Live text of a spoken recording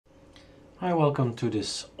Hi, welcome to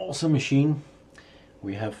this awesome machine.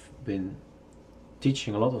 We have been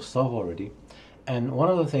teaching a lot of stuff already, and one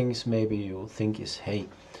of the things maybe you'll think is, hey,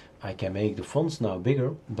 I can make the fonts now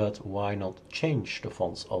bigger, but why not change the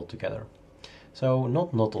fonts altogether? So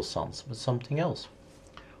not Notel Sans, but something else.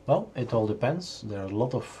 Well, it all depends. There are a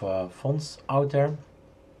lot of fonts out there,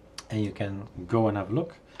 and you can go and have a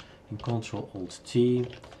look in Ctrl-Alt-T,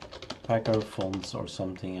 Packer fonts or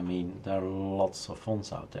something. I mean, there are lots of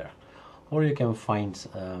fonts out there. Or you can find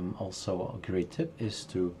also a great tip is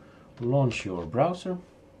to launch your browser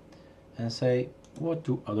and say, what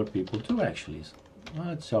do other people do actually?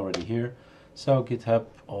 Well, it's already here. So GitHub,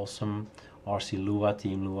 awesome, RC Lua,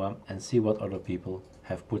 Team Lua, and see what other people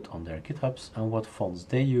have put on their GitHubs and what fonts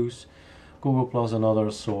they use. Google Plus,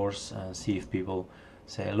 another source, and see if people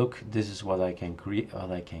say, look, this is what I can create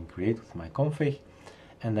with my config,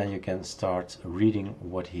 and then you can start reading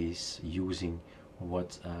what he's using,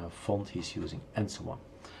 what font he's using, and so on.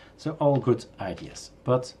 So all good ideas.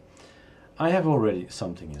 But I have already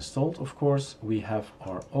something installed. Of course, we have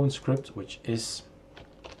our own script, which is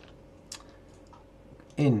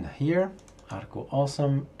in here, Arco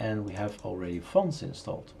Awesome, and we have already fonts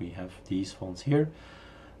installed. We have these fonts here.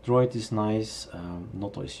 Droid is nice.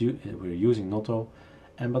 Noto is we're using Noto,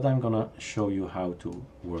 but I'm gonna show you how to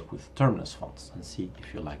work with terminus fonts and see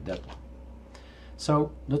if you like that one.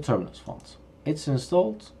 So the terminus font. It's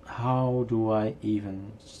installed. How do I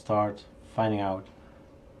even start finding out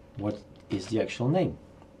what is the actual name?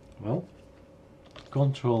 Well,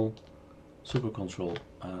 Control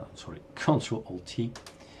Alt T,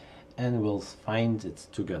 and we'll find it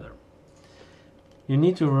together. You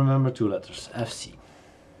need to remember two letters, FC.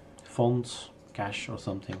 Font, cache or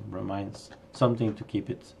something, reminds something to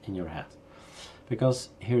keep it in your head. Because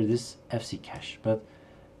here this FC cache, but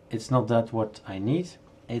it's not that what I need.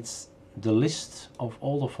 It's the list of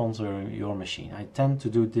all the fonts on your machine. I tend to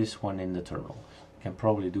do this one in the terminal. You can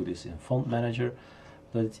probably do this in Font Manager,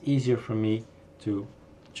 but it's easier for me to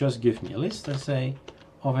just give me a list and say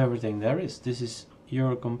of everything there is. This is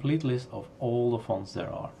your complete list of all the fonts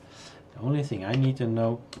there are. The only thing I need to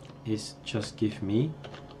know is just give me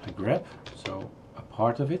a grep, so a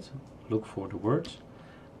part of it, look for the word,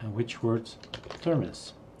 and which word?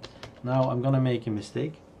 Terminus. Now I'm gonna make a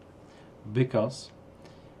mistake because,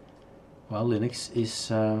 well, Linux is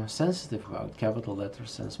sensitive about capital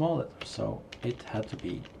letters and small letters, so it had to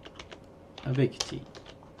be a big T.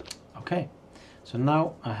 Okay, so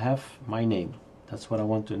now I have my name. That's what I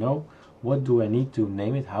want to know. What do I need to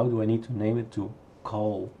name it? How do I need to name it to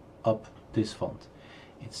call up this font?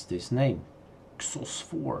 It's this name,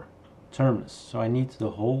 XOS4 terminus. So I need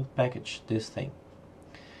the whole package, this thing.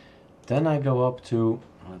 Then I go up to,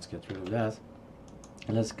 let's get rid of that.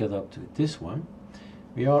 Let's get up to this one.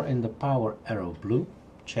 We are in the power arrow blue,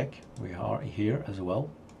 check, we are here as well.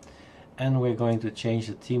 And we're going to change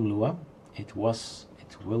the Team Lua. It was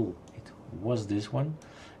this one.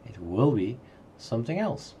 It will be something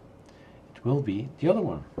else. It will be the other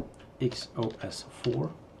one,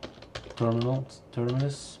 XOS4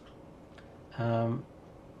 terminus, and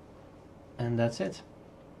that's it.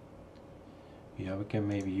 Yeah, we can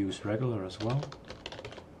maybe use regular as well.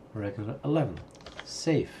 Regular 11.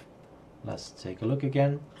 Save. Let's take a look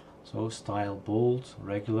again. So style bold,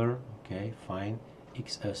 regular, okay, fine.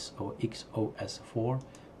 XOS4,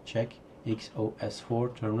 check.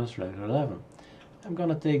 XOS4 terminus regular 11. I'm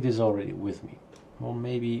gonna take this already with me. Well,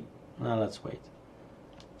 maybe, now let's wait.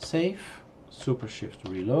 Save, super shift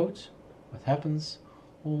reload. What happens?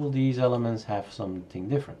 All these elements have something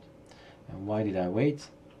different. And why did I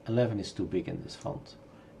wait? 11 is too big in this font.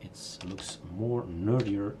 It looks more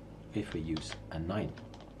nerdier if we use a 9.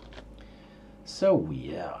 So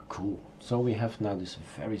yeah, cool. So we have now this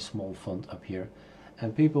very small font up here,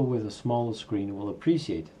 and people with a smaller screen will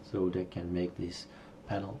appreciate it, so they can make this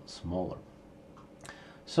panel smaller.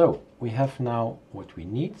 So we have now what we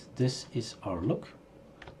need. This is our look.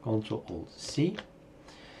 Ctrl-Alt-C.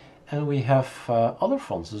 And we have other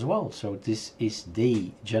fonts as well. So this is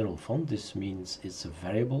the general font. This means it's a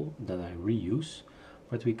variable that I reuse,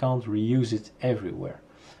 but we can't reuse it everywhere.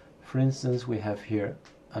 For instance, we have here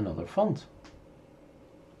another font.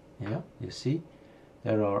 Yeah, you see,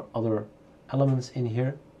 there are other elements in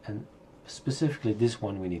here, and specifically this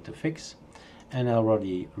one we need to fix. And I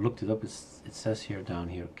already looked it up. It says here down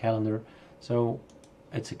here calendar, so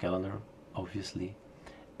it's a calendar, obviously.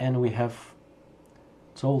 And we have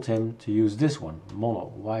told him to use this one,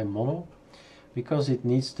 mono. Why mono? Because it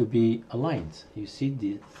needs to be aligned. You see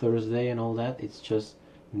the Thursday and all that, it's just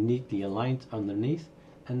neatly aligned underneath,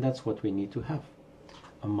 and that's what we need to have,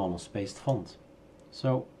 a monospaced font.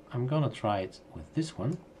 So I'm gonna try it with this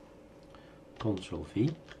one. Ctrl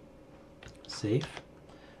V, save,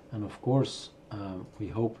 and of course we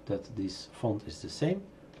hope that this font is the same.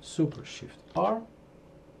 Super Shift R,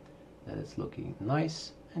 that it's looking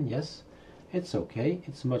nice, and yes, it's okay.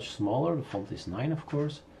 It's much smaller, the font is 9 of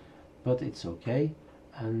course, but it's okay,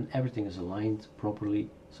 and everything is aligned properly,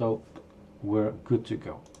 so we're good to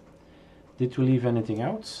go. Did we leave anything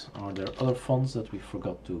out? Are there other fonts that we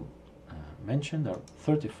forgot to mention? There are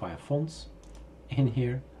 35 fonts in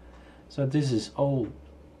here, so this is all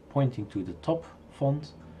pointing to the top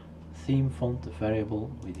font, theme font, the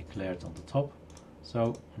variable we declared on the top,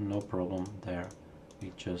 so no problem there.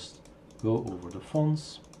 We just go over the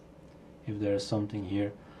fonts. If there is something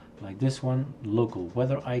here like this one, local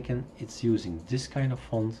weather icon, it's using this kind of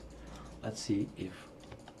font. Let's see if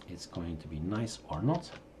it's going to be nice or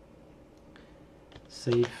not.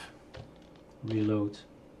 Save, reload,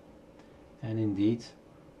 and indeed,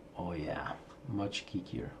 oh yeah, much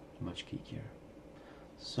geekier, much geekier.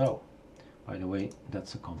 So, by the way,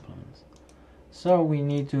 that's a compliment. So we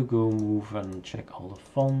need to go move and check all the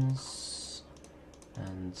fonts,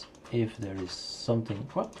 and if there is something,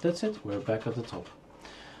 well, that's it, we're back at the top.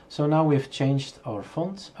 So now we've changed our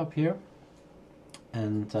font up here,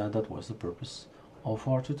 and that was the purpose of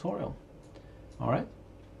our tutorial. Alright,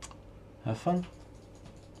 have fun.